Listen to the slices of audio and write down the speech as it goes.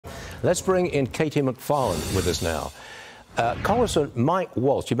Let's bring in Katie McFarland with us now. Congressman Mike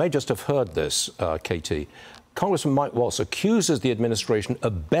Waltz, you may just have heard this, Katie. Congressman Mike Waltz accuses the administration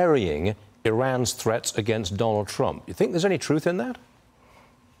of burying Iran's threats against Donald Trump. You think there's any truth in that?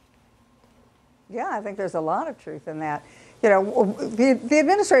 Yeah, I think there's a lot of truth in that. You know, the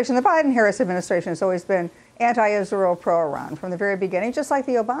administration, the Biden-Harris administration, has always been anti-Israel, pro-Iran from the very beginning, just like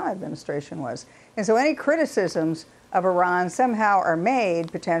the Obama administration was. And so any criticisms of Iran somehow are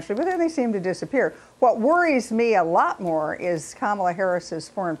made, potentially, but then they seem to disappear. What worries me a lot more is Kamala Harris's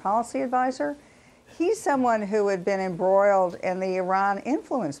foreign policy advisor. He's someone who had been embroiled in the Iran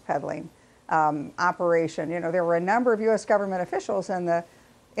influence peddling operation. You know, there were a number of U.S. government officials in the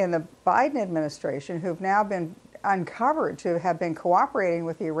Biden administration who've now been uncovered to have been cooperating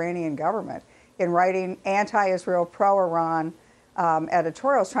with the Iranian government in writing anti-Israel, pro-Iran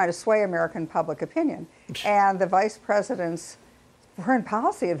editorials trying to sway American public opinion. And the vice president's foreign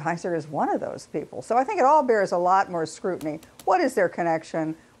policy advisor is one of those people. So I think it all bears a lot more scrutiny. What is their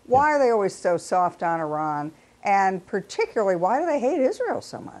connection? Why are they always so soft on Iran? And particularly, why do they hate Israel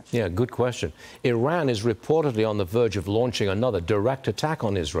so much? Yeah, good question. Iran is reportedly on the verge of launching another direct attack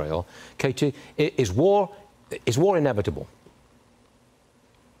on Israel. Katie, is war inevitable?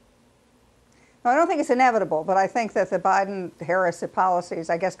 No, I don't think it's inevitable, but I think that the Biden-Harris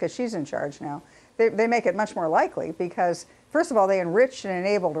policies, I guess because she's in charge now, they make it much more likely because, first of all, they enriched and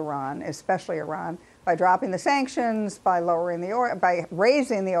enabled Iran, especially Iran, by dropping the sanctions, by lowering the oil, by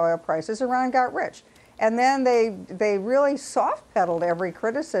raising the oil prices. Iran got rich. And then they really soft-pedaled every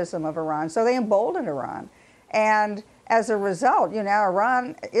criticism of Iran, so they emboldened Iran. And as a result, you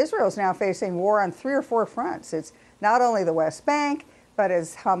know, Israel's now facing war on 3 or 4 fronts. It's not only the West Bank, but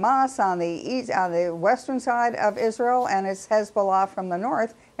it's Hamas on the western side of Israel, and it's Hezbollah from the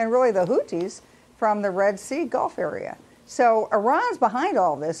north, and really the Houthis from the Red Sea Gulf area. So Iran's behind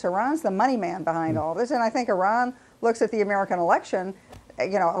all this. Iran's the money man behind all this, and I think Iran looks at the American election,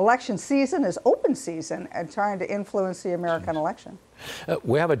 you know, election season as open season and trying to influence the American election.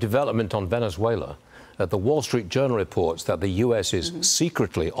 We have a development on Venezuela. The Wall Street Journal reports that the U.S. is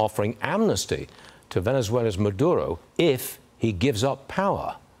secretly offering amnesty to Venezuela's Maduro if he gives up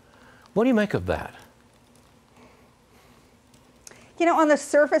power. What do you make of that? You know, on the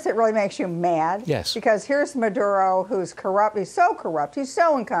surface, it really makes you mad. Yes. Because here's Maduro, who's corrupt. He's so corrupt. He's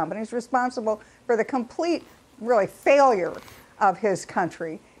so incompetent. He's responsible for the complete, really, failure of his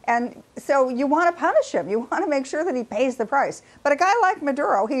country. And so you want to punish him. You want to make sure that he pays the price. But a guy like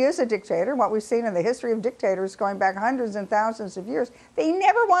Maduro, he is a dictator. What we've seen in the history of dictators going back hundreds and thousands of years, they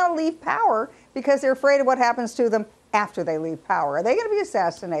never want to leave power because they're afraid of what happens to them after they leave power. Are they going to be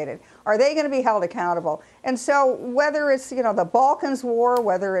assassinated? Are they going to be held accountable? And so whether it's, you know, the Balkans War,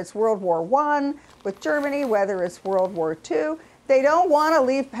 whether it's World War I with Germany, whether it's World War II, they don't want to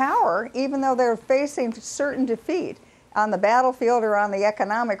leave power even though they're facing certain defeat on the battlefield or on the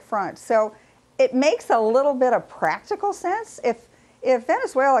economic front. So it makes a little bit of practical sense. If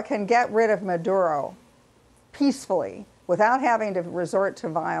Venezuela can get rid of Maduro peacefully without having to resort to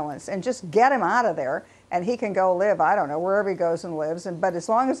violence and just get him out of there, and he can go live, I don't know, wherever he goes and lives, but as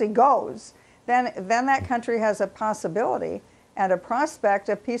long as he goes, then that country has a possibility and a prospect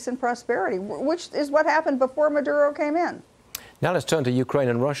of peace and prosperity, which is what happened before Maduro came in. Now let's turn to Ukraine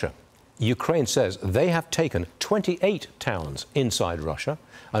and Russia. Ukraine says they have taken 28 towns inside Russia,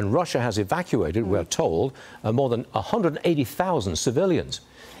 and Russia has evacuated, we're told, more than 180,000 civilians.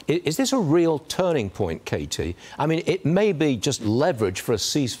 Is this a real turning point, Katie? I mean, it may be just leverage for a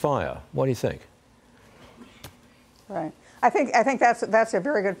ceasefire. What do you think? Right. I think that's a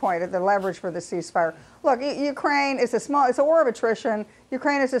very good point, the leverage for the ceasefire. Look, Ukraine is it's a war of attrition.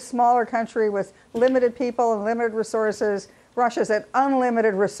 Ukraine is a smaller country with limited people and limited resources. Russia's at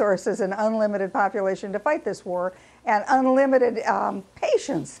unlimited resources and unlimited population to fight this war and unlimited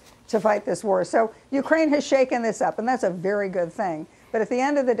patience to fight this war. So Ukraine has shaken this up, and that's a very good thing. But at the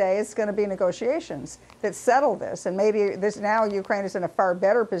end of the day, it's going to be negotiations that settle this. And maybe now Ukraine is in a far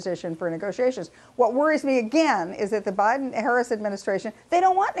better position for negotiations. What worries me again is that the Biden-Harris administration, they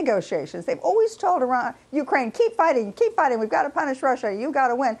don't want negotiations. They've always told Ukraine, keep fighting, we've got to punish Russia, you've got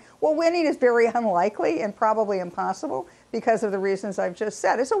to win. Well, winning is very unlikely and probably impossible because of the reasons I've just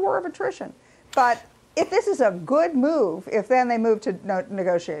said. It's a war of attrition. But if this is a good move, if then they move to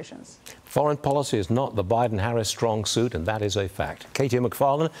negotiations. Foreign policy is not the Biden-Harris strong suit, and that is a fact. Katie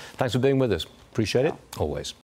McFarland, thanks for being with us. Appreciate it, always.